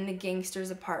or in the gangster's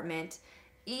apartment,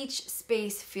 each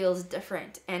space feels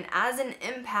different. And as an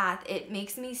empath, it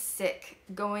makes me sick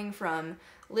going from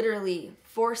literally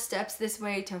 4 steps this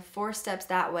way to 4 steps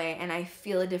that way, and I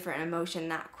feel a different emotion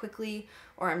that quickly,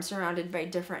 or I'm surrounded by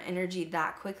different energy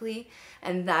that quickly.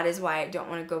 And that is why I don't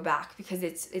want to go back, because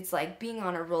it's like being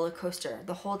on a roller coaster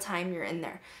the whole time you're in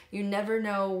there. You never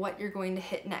know what you're going to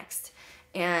hit next.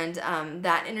 And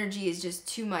that energy is just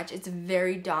too much. It's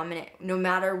very dominant, no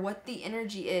matter what the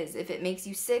energy is. If it makes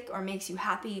you sick or makes you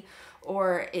happy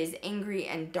or is angry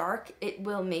and dark, it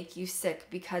will make you sick,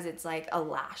 because it's like a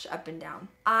lash up and down.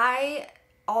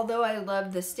 Although I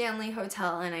love the Stanley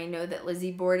Hotel, and I know that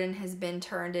Lizzie Borden has been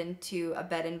turned into a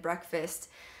bed and breakfast,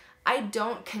 I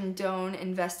don't condone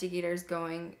investigators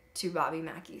going to Bobby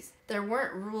Mackey's. There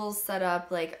weren't rules set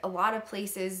up. Like a lot of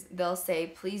places, they'll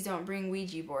say, please don't bring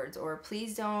Ouija boards, or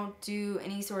please don't do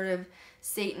any sort of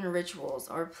Satan rituals,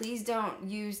 or please don't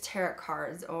use tarot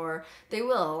cards, or they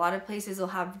will. A lot of places will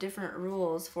have different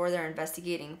rules for their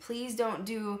investigating. Please don't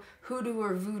do hoodoo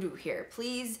or voodoo here.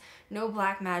 Please, no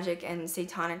black magic and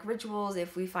satanic rituals.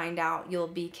 If we find out, you'll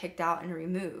be kicked out and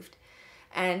removed.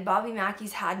 And Bobby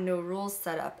Mackey's had no rules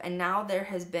set up, and now there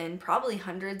has been probably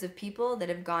hundreds of people that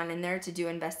have gone in there to do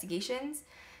investigations,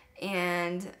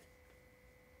 and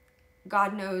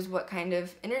God knows what kind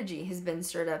of energy has been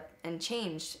stirred up and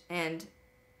changed and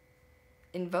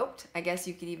invoked, I guess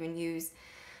you could even use.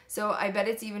 So I bet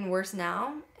it's even worse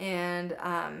now, and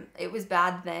it was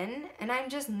bad then, and I'm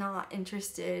just not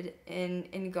interested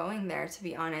in going there, to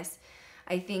be honest.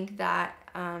 I think that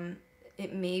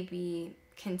it may be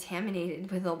contaminated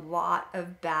with a lot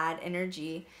of bad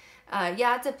energy.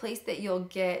 Yeah, it's a place that you'll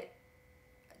get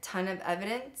a ton of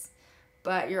evidence,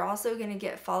 but you're also going to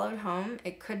get followed home.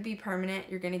 It could be permanent.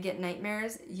 You're going to get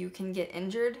nightmares. You can get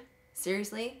injured,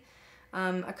 seriously.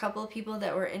 A couple of people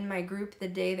that were in my group the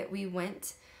day that we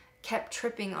went kept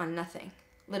tripping on nothing.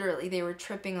 Literally, they were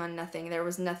tripping on nothing. There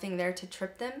was nothing there to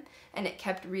trip them, and it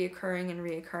kept reoccurring and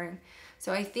reoccurring.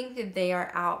 So I think that they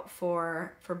are out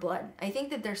for blood. I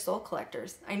think that they're soul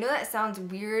collectors. I know that sounds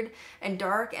weird and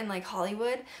dark and like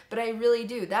Hollywood, but I really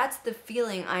do. That's the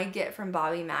feeling I get from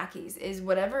Bobby Mackey's, is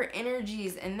whatever energy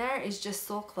is in there is just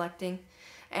soul collecting.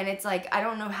 And it's like, I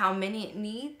don't know how many it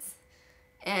needs,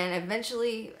 and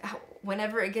eventually,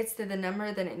 whenever it gets to the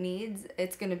number that it needs,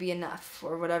 it's going to be enough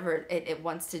for whatever it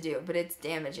wants to do. But it's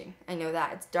damaging. I know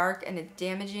that. It's dark and it's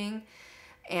damaging,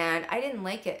 and I didn't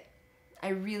like it. I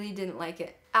really didn't like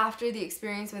it. After the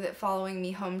experience with it following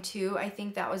me home too, I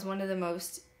think that was one of the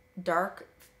most dark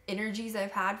energies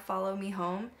I've had follow me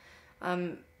home.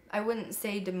 I wouldn't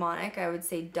say demonic, I would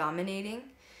say dominating,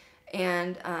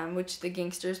 and which the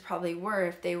gangsters probably were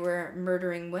if they were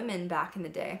murdering women back in the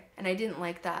day. And I didn't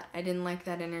like that. I didn't like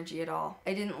that energy at all.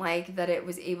 I didn't like that it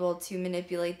was able to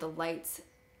manipulate the lights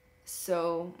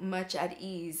so much at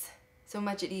ease.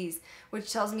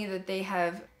 Which tells me that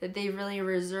they really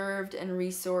reserved and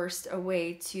resourced a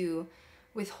way to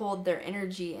withhold their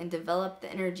energy and develop the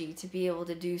energy to be able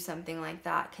to do something like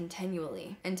that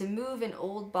continually. And to move an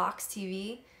old box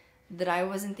TV, that I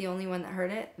wasn't the only one that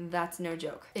heard it, that's no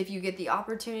joke. If you get the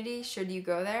opportunity, should you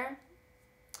go there?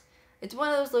 It's one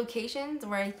of those locations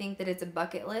where I think that it's a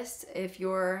bucket list if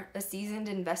you're a seasoned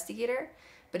investigator.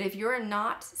 But if you're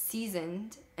not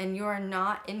seasoned and you're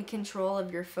not in control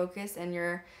of your focus, and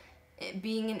you're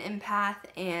being an empath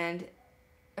and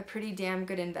a pretty damn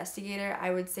good investigator,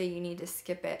 I would say you need to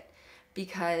skip it,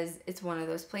 because it's one of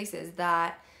those places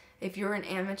that if you're an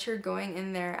amateur going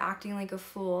in there acting like a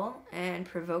fool and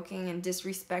provoking and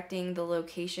disrespecting the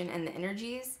location and the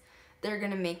energies, they're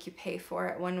going to make you pay for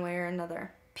it one way or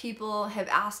another. People have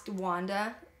asked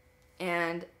Wanda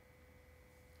and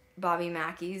Bobby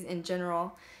Mackey's in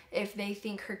general if they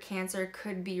think her cancer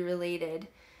could be related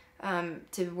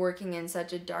to working in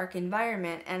such a dark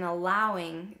environment and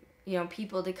allowing,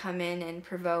 people to come in and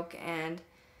provoke and,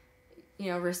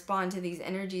 respond to these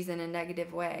energies in a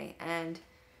negative way. And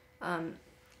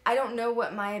I don't know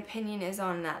what my opinion is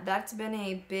on that. That's been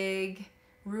a big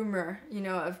rumor, you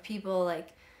know, of people like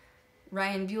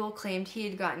Ryan Buell claimed he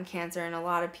had gotten cancer, and a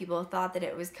lot of people thought that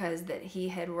it was because that he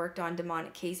had worked on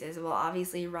demonic cases. Well,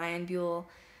 obviously Ryan Buell,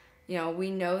 you know, we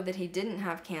know that he didn't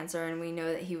have cancer, and we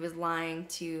know that he was lying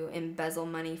to embezzle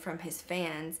money from his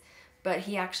fans, but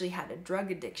he actually had a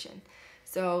drug addiction.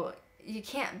 So you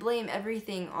can't blame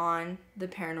everything on the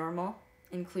paranormal,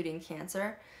 including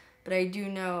cancer. But I do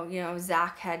know, you know,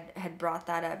 Zach had brought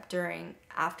that up during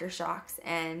Aftershocks,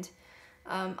 and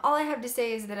all I have to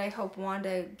say is that I hope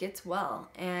Wanda gets well,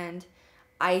 and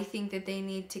I think that they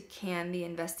need to can the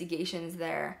investigations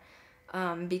there,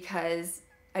 because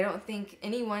I don't think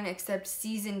anyone except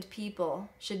seasoned people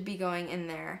should be going in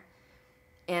there,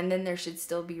 and then there should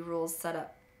still be rules set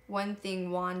up. One thing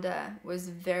Wanda was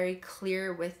very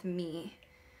clear with me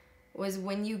was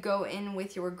when you go in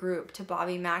with your group to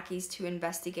Bobby Mackey's to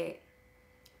investigate,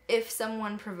 if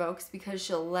someone provokes, because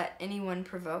she'll let anyone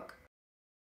provoke,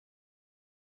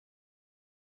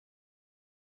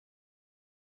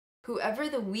 whoever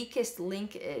the weakest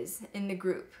link is in the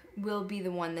group will be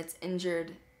the one that's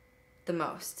injured the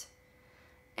most.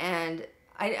 And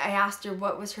I asked her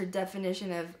what was her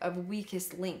definition of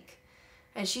weakest link.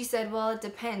 And she said, well, it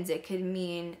depends. It could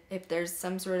mean if there's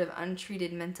some sort of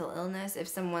untreated mental illness, if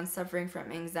someone's suffering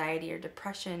from anxiety or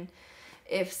depression,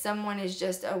 if someone is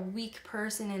just a weak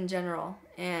person in general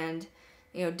and,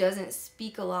 you know, doesn't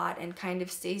speak a lot and kind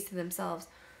of stays to themselves.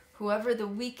 Whoever the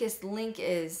weakest link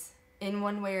is in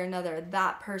one way or another,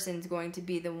 that person's going to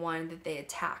be the one that they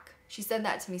attack. She said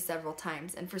that to me several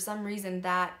times, and for some reason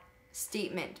that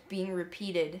statement being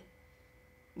repeated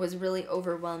was really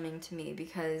overwhelming to me,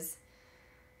 because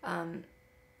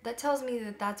that tells me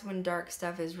that that's when dark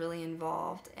stuff is really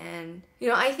involved. And, you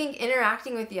know, I think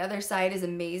interacting with the other side is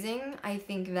amazing. I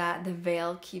think that the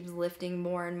veil keeps lifting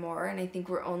more and more, and I think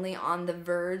we're only on the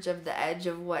verge of the edge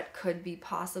of what could be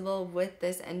possible with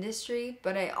this industry.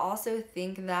 But I also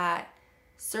think that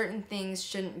certain things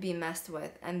shouldn't be messed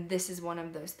with, and this is one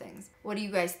of those things. What do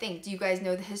you guys think? Do you guys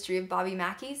know the history of Bobby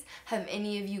Mackey's? Have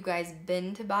any of you guys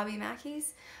been to Bobby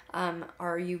Mackey's?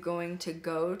 Are you going to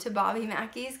go to Bobby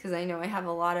Mackey's? Because I know I have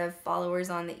a lot of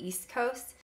followers on the East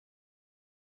Coast.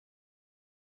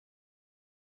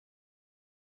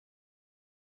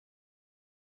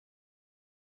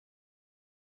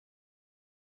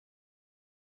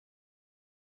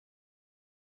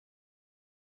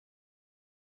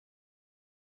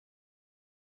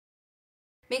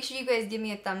 Make sure you guys give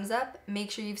me a thumbs up. Make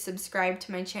sure you've subscribed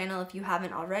to my channel if you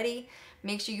haven't already.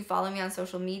 Make sure you follow me on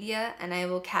social media, and I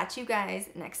will catch you guys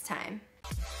next time.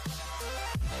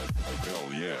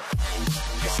 Hell yeah.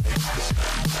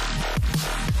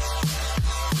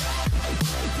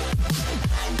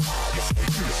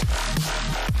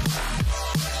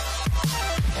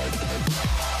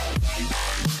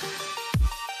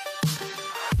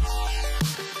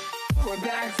 We're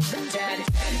back from the dead.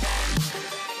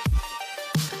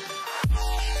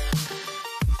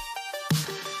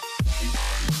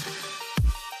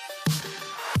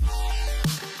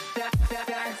 Back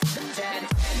from the dead.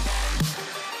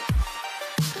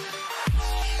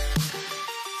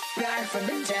 Back from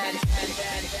the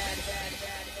dead.